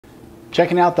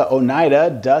Checking out the Oneida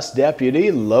Dust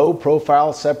Deputy low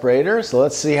profile separator. So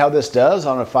let's see how this does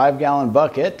on a 5-gallon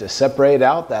bucket to separate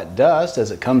out that dust as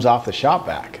it comes off the shop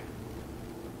vac.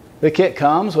 The kit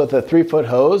comes with a 3-foot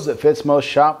hose that fits most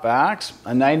shop vacs,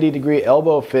 a 90-degree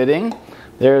elbow fitting.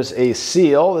 There's a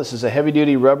seal. This is a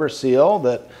heavy-duty rubber seal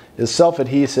that is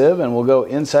self-adhesive and will go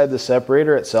inside the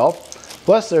separator itself.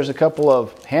 Plus there's a couple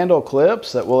of handle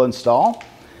clips that we'll install.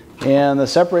 And the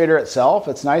separator itself,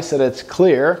 it's nice that it's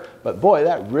clear, but boy,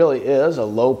 that really is a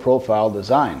low profile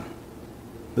design.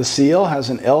 The seal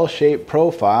has an L-shaped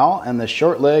profile, and the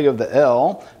short leg of the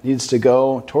L needs to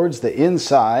go towards the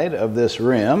inside of this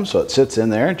rim, so it sits in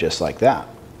there just like that.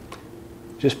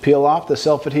 Just peel off the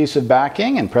self-adhesive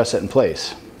backing and press it in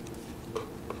place.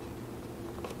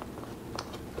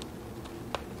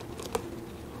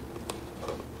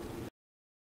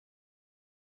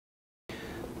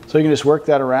 So you can just work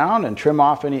that around and trim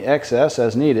off any excess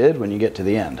as needed when you get to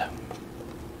the end.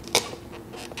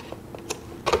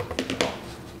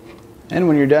 And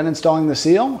when you're done installing the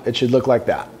seal, it should look like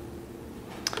that.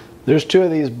 There's 2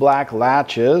 of these black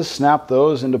latches. Snap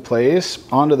those into place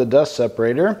onto the dust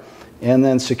separator and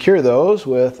then secure those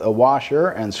with a washer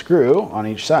and screw on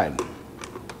each side.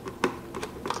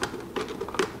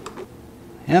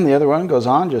 And the other one goes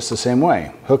on just the same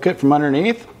way. Hook it from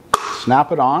underneath,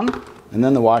 snap it on, and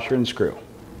then the washer and screw.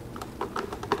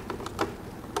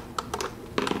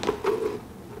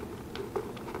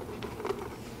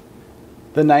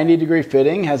 The 90-degree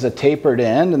fitting has a tapered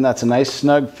end, and that's a nice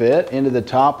snug fit into the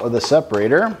top of the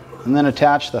separator. And then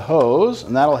attach the hose,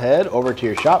 and that'll head over to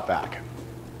your shop vac.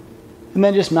 And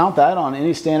then just mount that on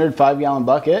any standard 5-gallon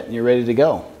bucket, and you're ready to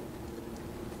go.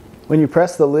 When you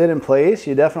press the lid in place,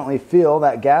 you definitely feel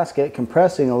that gasket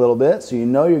compressing a little bit, so you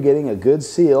know you're getting a good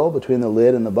seal between the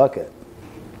lid and the bucket.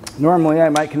 Normally I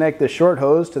might connect the short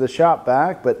hose to the shop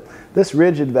vac, but this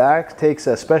rigid vac takes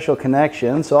a special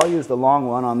connection, so I'll use the long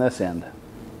one on this end.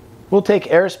 We'll take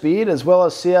airspeed as well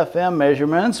as CFM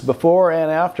measurements before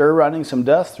and after running some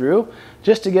dust through,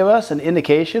 just to give us an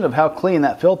indication of how clean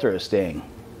that filter is staying.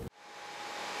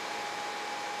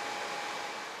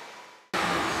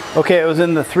 Okay, it was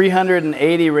in the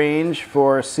 380 range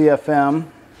for CFM.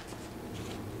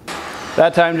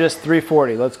 That time just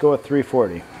 340. Let's go with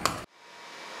 340.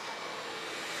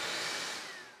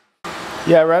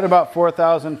 Yeah, right about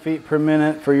 4,000 feet per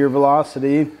minute for your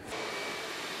velocity.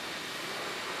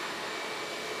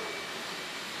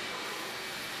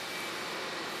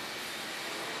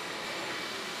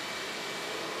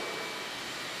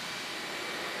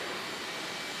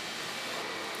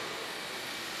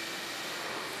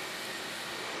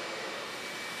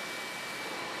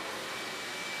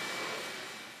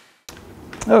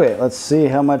 Okay, let's see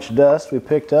how much dust we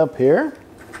picked up here.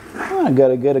 I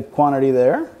got a good quantity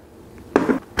there.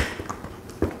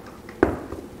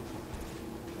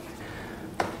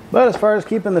 But as far as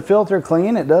keeping the filter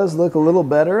clean, it does look a little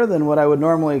better than what I would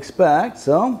normally expect,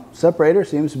 so separator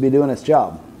seems to be doing its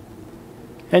job.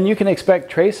 And you can expect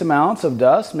trace amounts of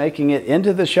dust making it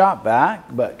into the shop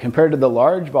vac, but compared to the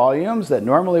large volumes that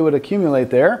normally would accumulate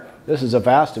there, this is a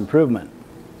vast improvement.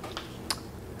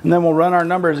 And then we'll run our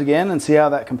numbers again and see how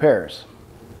that compares.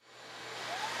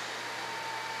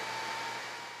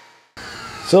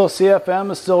 So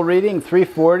CFM is still reading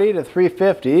 340 to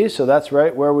 350, so that's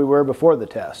right where we were before the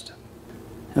test.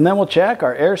 And then we'll check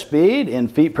our airspeed in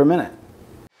feet per minute.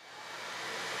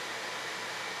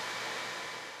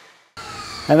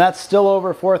 And that's still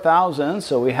over 4,000,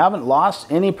 so we haven't lost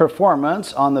any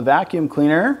performance on the vacuum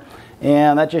cleaner,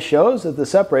 and that just shows that the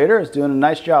separator is doing a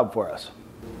nice job for us.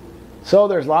 So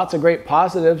there's lots of great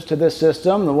positives to this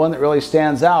system. The one that really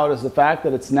stands out is the fact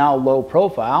that it's now low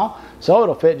profile, so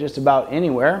it'll fit just about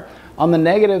anywhere. On the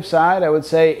negative side, I would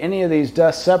say any of these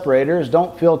dust separators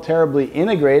don't feel terribly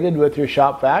integrated with your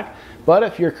shop vac, but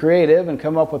if you're creative and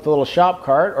come up with a little shop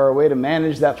cart or a way to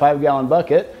manage that 5-gallon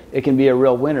bucket, it can be a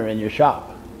real winner in your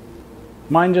shop.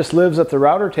 Mine just lives at the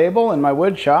router table in my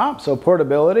wood shop, so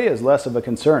portability is less of a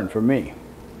concern for me.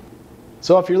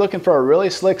 So if you're looking for a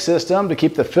really slick system to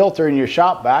keep the filter in your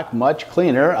shop vac much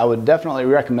cleaner, I would definitely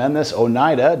recommend this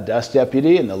Oneida Dust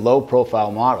Deputy in the low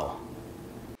profile model.